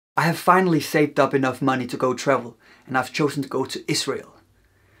I have finally saved up enough money to go travel, and I've chosen to go to Israel.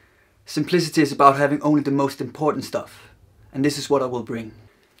 Simplicity is about having only the most important stuff, and this is what I will bring.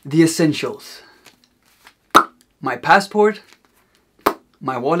 The essentials. My passport,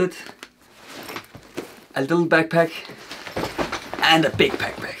 my wallet, a little backpack, and a big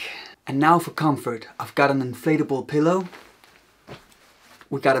backpack. And now for comfort, I've got an inflatable pillow,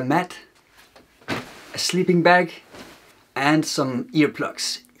 we got a mat, a sleeping bag, and some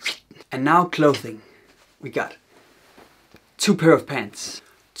earplugs. And now clothing. We got 2 pair of pants,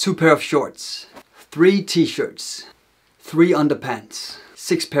 2 pair of shorts, 3 t-shirts, 3 underpants,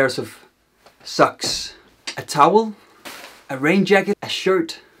 6 pairs of socks, a towel, a rain jacket, a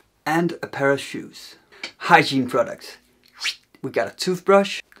shirt, and a pair of shoes. Hygiene products. We got a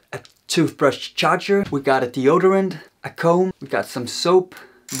toothbrush charger, we got a deodorant, a comb, we got some soap,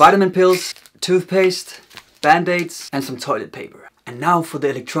 vitamin pills, toothpaste, band-aids, and some toilet paper. And now for the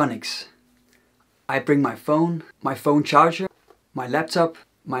electronics. I bring my phone charger, my laptop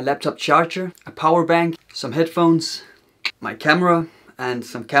charger, a power bank, some headphones, my camera, and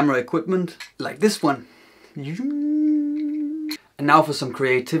some camera equipment, like this one. And now for some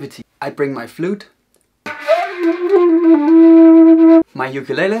creativity. I bring my flute, my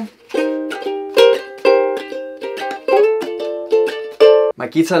ukulele, my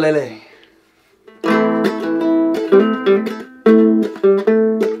guitar-lele,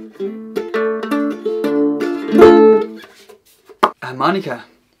 a harmonica,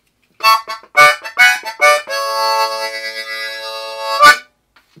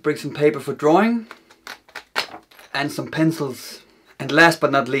 bring some paper for drawing, and some pencils. And last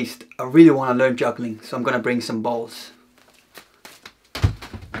but not least, I really want to learn juggling, so I'm gonna bring some balls.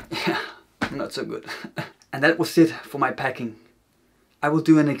 Yeah, I'm not so good. And that was it for my packing. I will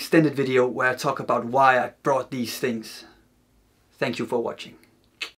do an extended video where I talk about why I brought these things. Thank you for watching.